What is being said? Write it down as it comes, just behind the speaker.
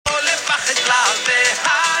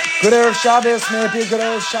Good Erev Shabbos, may it be a good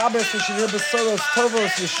Erev Shabbos. We should hear Besoros,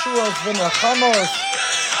 Tovos, Yeshuas, V'nachamos.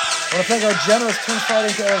 I want to thank our generous Twin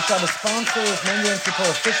Friday to Erev Shabbos sponsors, Mendy and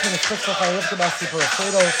Sipora Fishman, Christopher Chayivka Bas Sipora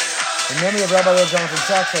Fredo, in memory of Rabbi Jonathan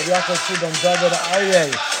Sachs, Rabbi Yaakov Tzvi Ben David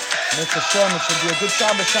Aryeh. Mitzvah Shem, it should be a good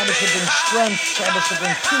Shabbos. Shabbos should bring strength. Shabbos should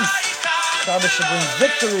bring peace. Shabbos should bring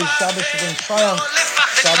victory. Shabbos should bring triumph.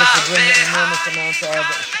 Shabbos should bring an enormous amount of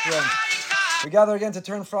strength. We gather again to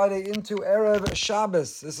turn Friday into Erev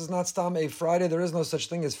Shabbos. This is not Stam a Friday. There is no such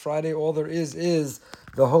thing as Friday. All there is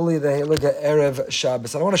the holy, the Heilige Erev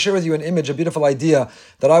Shabbos. And I want to share with you an image, a beautiful idea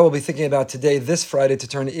that I will be thinking about today, this Friday, to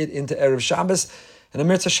turn it into Erev Shabbos. And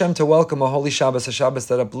Amir Hashem to welcome a holy Shabbos, a Shabbos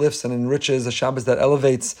that uplifts and enriches, a Shabbos that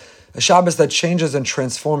elevates, a Shabbos that changes and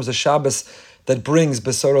transforms, a Shabbos that brings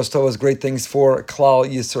Besoros Tovos, great things for Klal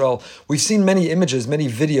Yisrael. We've seen many images, many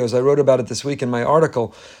videos. I wrote about it this week in my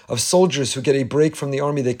article of soldiers who get a break from the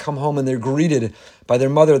army. They come home and they're greeted by their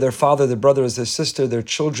mother, their father, their brothers, their sister, their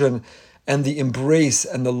children, and the embrace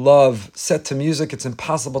and the love set to music. It's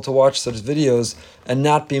impossible to watch such videos and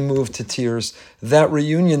not be moved to tears. That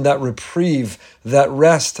reunion, that reprieve, that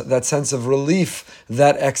rest, that sense of relief,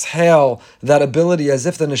 that exhale, that ability as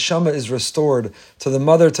if the Neshama is restored to the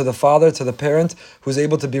mother, to the father, to the parent who's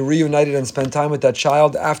able to be reunited and spend time with that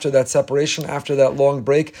child after that separation, after that long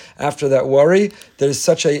break, after that worry. There's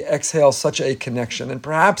such a exhale, such a connection. And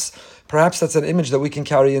perhaps that's an image that we can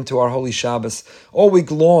carry into our holy Shabbos. All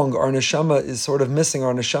week long, our neshama is sort of missing.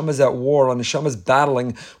 Our neshama is at war. Our neshama is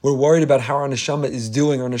battling. We're worried about how our neshama is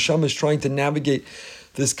doing. Our neshama is trying to navigate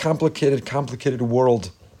this complicated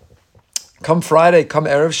world. Come Friday, come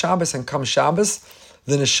Erev Shabbos, and come Shabbos,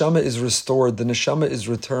 the neshama is restored. The neshama is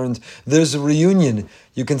returned. There's a reunion.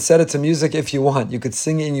 You can set it to music if you want. You could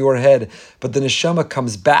sing it in your head. But the neshama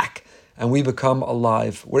comes back. And we become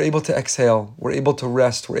alive. We're able to exhale. We're able to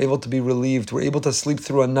rest. We're able to be relieved. We're able to sleep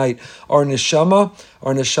through a night. Our neshama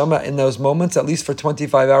in those moments, at least for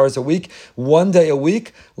 25 hours a week, one day a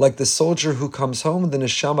week, like the soldier who comes home, the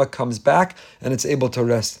neshama comes back and it's able to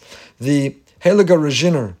rest. The Heilige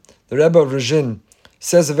Ruzhiner, the Rebbe of Ruzhin,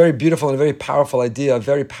 says a very beautiful and a very powerful idea, a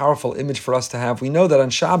very powerful image for us to have. We know that on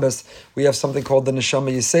Shabbos, we have something called the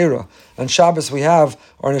Neshama Yeseira. On Shabbos, we have,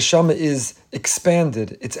 our Neshama is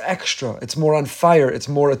expanded, it's extra, it's more on fire, it's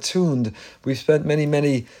more attuned. We've spent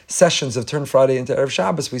many sessions of Turn Friday into Erev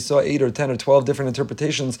Shabbos. We saw 8 or 10 or 12 different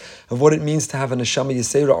interpretations of what it means to have a Neshama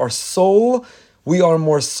Yeseira. Our soul, we are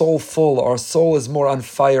more soulful, our soul is more on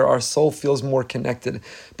fire, our soul feels more connected.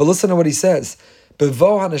 But listen to what he says. When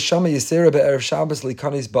that Neshama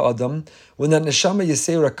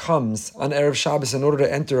Yeseira comes on Erev Shabbos in order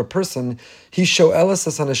to enter a person, he sho'elas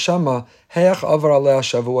as Neshama heach avar aleh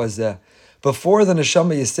hashavua zeh. Before the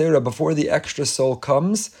Neshama Yeseira, before the extra soul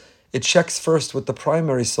comes, it checks first with the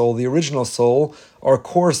primary soul, the original soul, our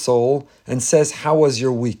core soul, and says, how was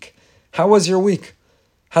your week? How was your week?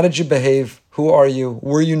 How did you behave? Who are you?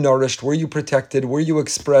 Were you nourished? Were you protected? Were you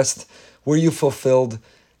expressed? Were you fulfilled?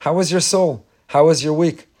 How was your soul? How was your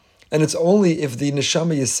week? And it's only if the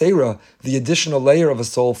Neshama Yeseira, the additional layer of a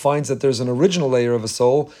soul, finds that there's an original layer of a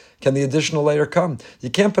soul, can the additional layer come. You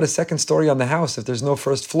can't put a second story on the house if there's no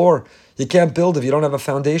first floor. You can't build if you don't have a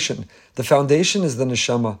foundation. The foundation is the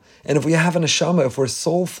Neshama. And if we have a Neshama, if we're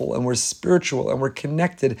soulful and we're spiritual and we're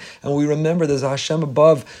connected and we remember there's a Hashem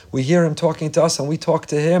above, we hear Him talking to us and we talk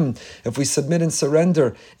to Him. If we submit and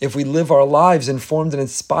surrender, if we live our lives informed and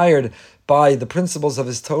inspired by the principles of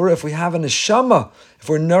His Torah, if we have a neshama, if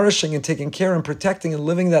we're nourishing and taking care and protecting and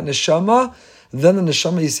living that neshama, then the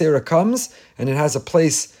Neshama Yeseira comes and it has a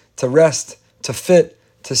place to rest, to fit,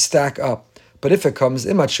 to stack up. But if it comes,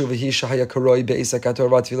 as he nechneses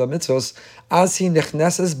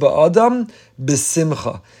ba'adam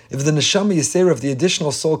b'simcha. If the Neshama Yeseira, if the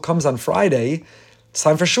additional soul comes on Friday, it's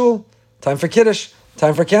time for shul, time for kiddush,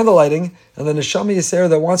 time for candlelighting, and the Neshama Yeseira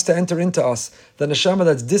that wants to enter into us, the Neshama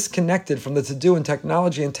that's disconnected from the to-do and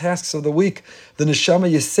technology and tasks of the week, the Neshama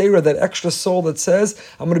Yeseira, that extra soul that says,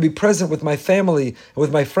 I'm going to be present with my family, and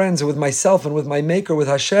with my friends, and with myself, and with my Maker, with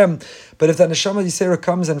Hashem. But if that Neshama Yeseira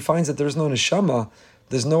comes and finds that there's no Neshama,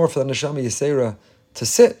 there's nowhere for the Neshama Yeseira to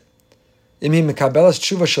sit. Imi mekabelas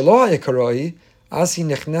tshuva shelo hayakaroi, as he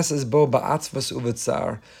nechneses bo ba'atzvas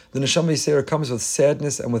uvetzar. The Neshama Yeseira comes with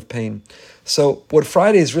sadness and with pain. So what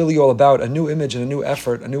Friday is really all about, a new image and a new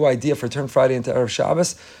effort, a new idea for Turn Friday into Erev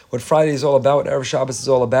Shabbos, what Friday is all about, what Erev Shabbos is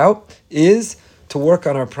all about, is to work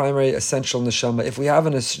on our primary essential Neshama. If we have a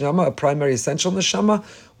Neshama, a primary essential Neshama,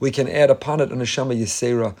 we can add upon it a Neshama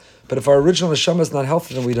Yeseira. But if our original Neshama is not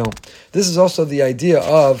healthy, then we don't. This is also the idea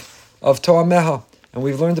of To'ameha, and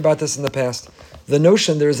we've learned about this in the past. the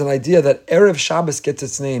notion, there is an idea that Erev Shabbos gets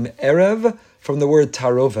its name, Erev, from the word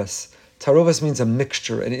taroves. Taroves means a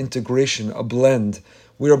mixture, an integration, a blend.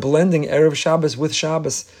 We are blending Erev Shabbos with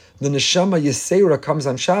Shabbos. The Neshama Yeseira comes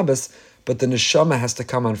on Shabbos, but the Neshama has to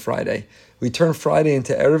come on Friday. We turn Friday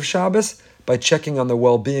into Erev Shabbos by checking on the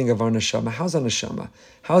well-being of our Neshama. How's our Neshama?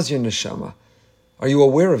 How's your Neshama? Are you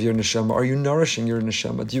aware of your Neshama? Are you nourishing your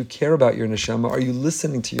Neshama? Do you care about your Neshama? Are you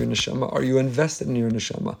listening to your Neshama? Are you invested in your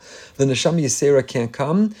Neshama? The Neshama Yeseira can't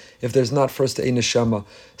come if there's not first a Neshama.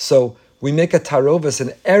 So we make a tarovis, an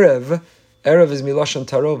Erev. Erev is Milashon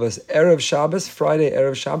tarovis. Erev Shabbos, Friday,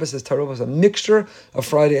 Erev Shabbos is tarovis, a mixture of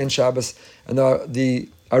Friday and Shabbos. And the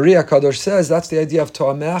Ari HaKadosh says that's the idea of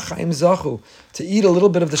To'ameh Chaim Zachu, to eat a little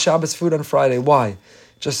bit of the Shabbos food on Friday. Why?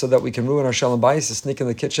 Just so that we can ruin our shalom bayis, to sneak in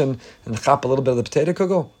the kitchen and chop a little bit of the potato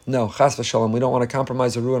kugel? No, chas v'shalom. We don't want to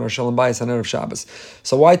compromise or ruin our shalom bayis on Erev Shabbos.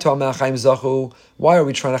 So why To'ameh Chaim Zachu? Why are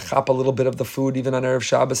we trying to chop a little bit of the food even on Erev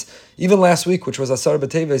Shabbos? Even last week, which was Asar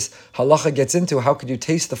B'Teves, halacha gets into how could you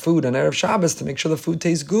taste the food on Erev Shabbos to make sure the food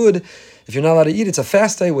tastes good. If you're not allowed to eat, it's a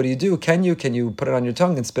fast day. What do? Can you put it on your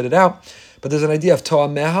tongue and spit it out? But there's an idea of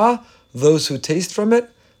To'ameha, those who taste from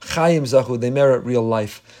it, Chaim Zachu, they merit real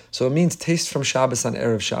life. So it means taste from Shabbos on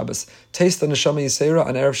Erev Shabbos. Taste the Neshama Yeseira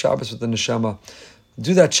on Erev Shabbos with the Neshama.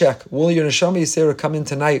 Do that check. Will your Neshama Yeseira come in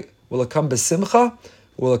tonight? Will it come b'simcha?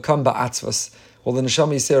 Will it come ba'atzvas? Will the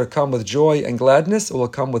Neshama Yeseira come with joy and gladness? Or will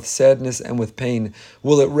it come with sadness and with pain?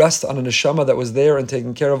 Will it rest on a Neshama that was there and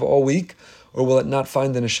taken care of all week? Or will it not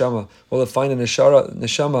find the Neshama? Will it find a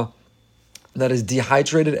Neshama that is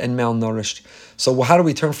dehydrated and malnourished? So how do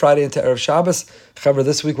we turn Friday into Erev Shabbos? However,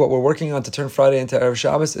 this week what we're working on to turn Friday into Erev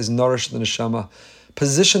Shabbos is nourish the Neshama.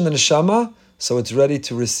 Position the Neshama so it's ready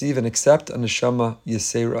to receive and accept a Neshama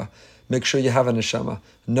Yeseira. Make sure you have a Neshama.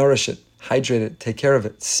 Nourish it, hydrate it, take care of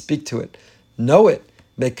it, speak to it, know it,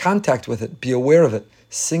 make contact with it, be aware of it,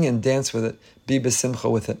 sing and dance with it, be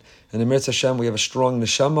besimcha with it. And in Mirz Hashem, we have a strong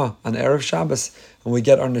Neshama on Erev Shabbos, and we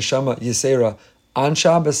get our Neshama Yeseira on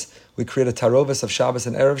Shabbos. We create a tarovis of Shabbos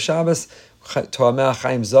and Erev Shabbos. To'ameh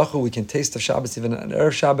Chaim Zachu. We can taste of Shabbos even on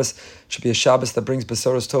Erev Shabbos. It should be a Shabbos that brings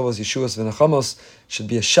Besoros Tovos, Yeshuas, V'nachamos. It should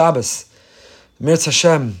be a Shabbos, Mirz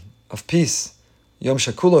Hashem, of peace. Yom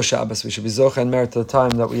Shakulo Shabbos. We should be Zocha and merit to the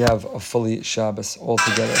time that we have a fully Shabbos all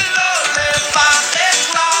together.